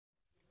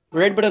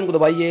Red button को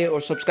दबाइए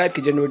और सब्सक्राइब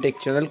कीजिए नोटेक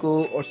चैनल को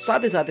और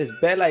साथ ही साथ इस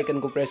बेल आइकन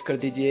को प्रेस कर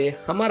दीजिए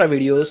हमारा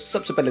वीडियो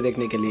सबसे पहले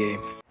देखने के लिए।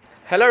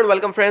 हेलो एंड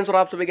वेलकम फ्रेंड्स, और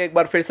आप सभी का एक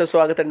बार फिर से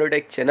स्वागत है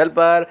नोटेक चैनल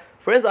पर।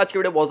 फ्रेंड्स, आज की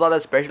वीडियो बहुत ज़्यादा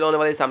स्पेशल होने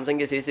वाली है सैमसंग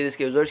के सी सीरीज़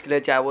के यूजर्स के लिए,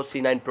 चाहे वो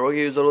C9 प्रो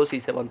के यूज़र हो,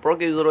 C7 प्रो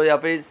के यूज़र हो या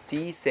फिर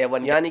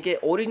C7 यानी कि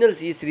ओरिजिनल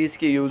सी सीरीज़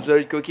के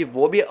यूज़र, क्योंकि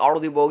वो भी आउट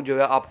ऑफ द बॉक्स जो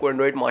है आपको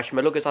एंड्रॉइड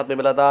मार्शमेलो के साथ में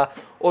मिला था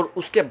और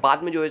उसके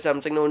बाद में जो है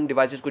सैमसंग ने उन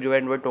डिवाइसेस को जो है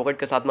एंड्रॉइड टोकेट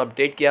के साथ में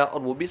अपडेट किया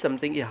और वो भी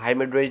सैमसंग की हाई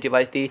मिड रेंज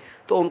डिवाइस थी,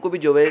 तो उनको भी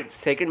जो है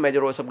सेकंड मेजर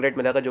ओएस अपग्रेड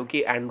मिलेगा जो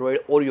कि एंड्रॉइड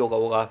ओरियो का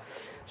होगा।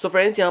 सो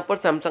फ्रेंड्स, यहाँ पर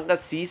सैमसंग का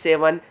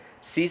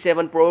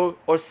C7 प्रो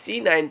और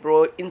C9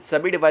 प्रो इन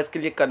सभी डिवाइस के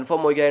लिए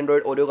कंफर्म हो गया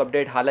एंड्रॉइड ओरियो का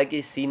अपडेट।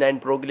 हालांकि C9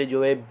 प्रो के लिए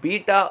जो है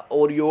बीटा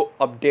ओरियो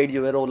अपडेट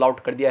जो है रोल आउट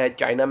कर दिया है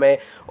चाइना में,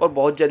 और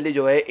बहुत जल्दी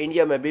जो है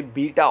इंडिया में भी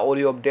beta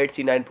Oreo update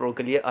C9 pro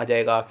के लिए आ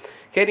जाएगा।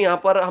 खैर, यहाँ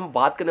पर हम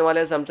बात करने वाले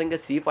हैं सैमसंग के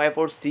C5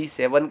 और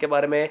C7 के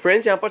बारे में।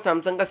 फ्रेंड्स, यहाँ पर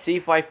सैमसंग का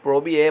C5 प्रो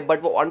भी है,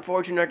 बट वो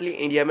अनफॉर्चुनेटली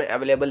इंडिया में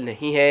अवेलेबल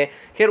नहीं है।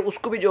 खैर,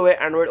 उसको भी जो है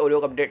एंड्रॉइड ओरियो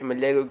का अपडेट मिल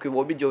जाएगा क्योंकि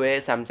वो भी जो है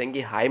सैमसंग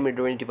की हाई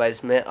मिड रेंज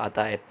डिवाइस में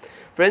आता है।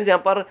 फ्रेंड्स,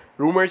 यहाँ पर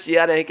रूमर्स ये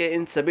आ रहे हैं कि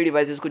इन सभी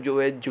डिवाइसेस को जो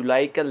है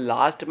जुलाई के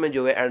लास्ट में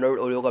जो है एंड्रॉइड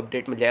ओरियो का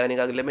अपडेट मिल जाएगा, नहीं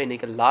अगले महीने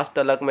के लास्ट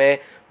तलक में।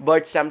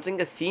 बट सैमसंग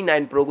के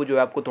C9 प्रो को जो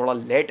है आपको थोड़ा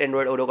लेट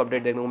एंड्रॉइड ओरियो का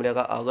अपडेट देखने को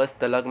मिलेगा, अगस्त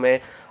तलक में।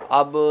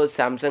 अब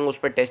सैमसंग उस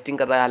पर टेस्टिंग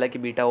कर रहा है, हालांकि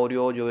बीटा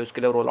ओरियो जो है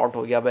उसके लिए रोल आउट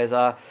हो गया। अब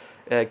ऐसा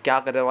क्या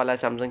करने वाला है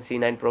सैमसंग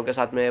C9 प्रो के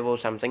साथ में वो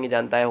सैमसंग ही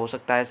जानता है। हो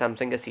सकता है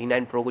सैमसंग के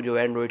C9 प्रो को जो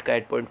है एंड्रॉइड का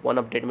 8.1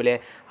 अपडेट मिले,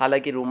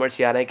 हालांकि रूमर्स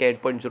ये आ रहे हैं कि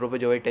 8.0 पे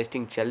जो है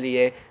टेस्टिंग चल रही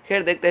है।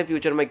 खैर, देखते हैं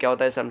फ्यूचर में क्या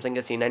होता है सैमसंग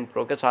के C9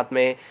 प्रो के साथ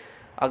में।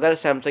 अगर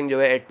सैमसंग जो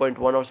है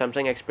 8.1 और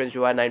सैमसंग एक्सपीरियंस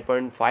जो है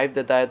 9.5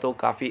 देता है तो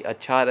काफ़ी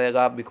अच्छा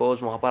रहेगा,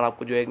 बिकॉज वहाँ पर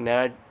आपको जो एक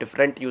नया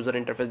डिफरेंट यूज़र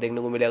इंटरफेस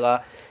देखने को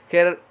मिलेगा।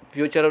 खैर,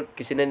 फ्यूचर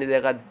किसी ने नहीं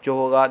देखा, जो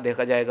होगा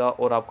देखा जाएगा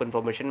और आपको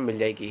इन्फॉर्मेशन मिल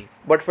जाएगी।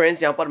 बट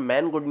फ्रेंड्स, यहाँ पर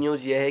मेन गुड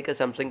न्यूज़ ये है कि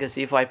सैमसंग के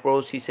C5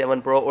 प्रो,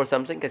 C7 प्रो और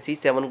सैमसंग के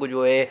C7 को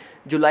जो है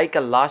जुलाई का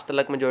लास्ट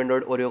तलक में जो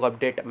एंड्रॉइड ओरियो का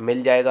अपडेट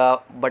मिल जाएगा।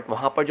 बट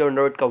वहाँ पर जो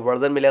एंड्रॉइड का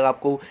वर्जन मिलेगा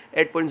आपको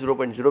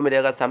 8.0.0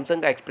 मिलेगा,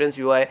 सैमसंग का एक्सपीरियंस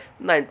जो है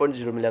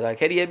 9.0 मिलेगा।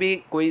 खैर, ये भी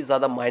कोई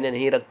ज़्यादा मायने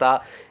नहीं रखता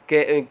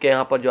कि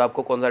यहाँ पर जो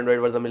आपको कौन सा एंड्रॉइड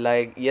वर्जन मिल रहा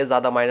है। ये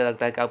ज़्यादा मायने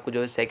रखता है कि आपको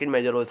जो है सेकंड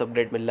मेजर ओएस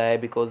अपडेट मिल रहा है,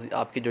 बिकॉज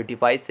आपकी जो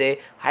डिवाइस है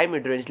हाई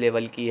मिड रेंज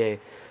लेवल की है।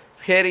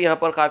 खैर, यहाँ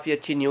पर काफ़ी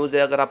अच्छी न्यूज़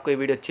है। अगर आपको ये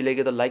वीडियो अच्छी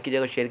लगी तो लाइक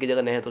कीजिएगा, शेयर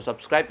कीजिएगा, नहीं है तो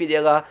सब्सक्राइब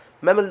कीजिएगा।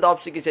 मैं मिलता हूँ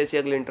आपसे किसी ऐसी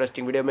अगली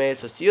इंटरेस्टिंग वीडियो में।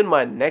 सो सी you in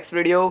my next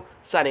video,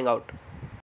 signing out.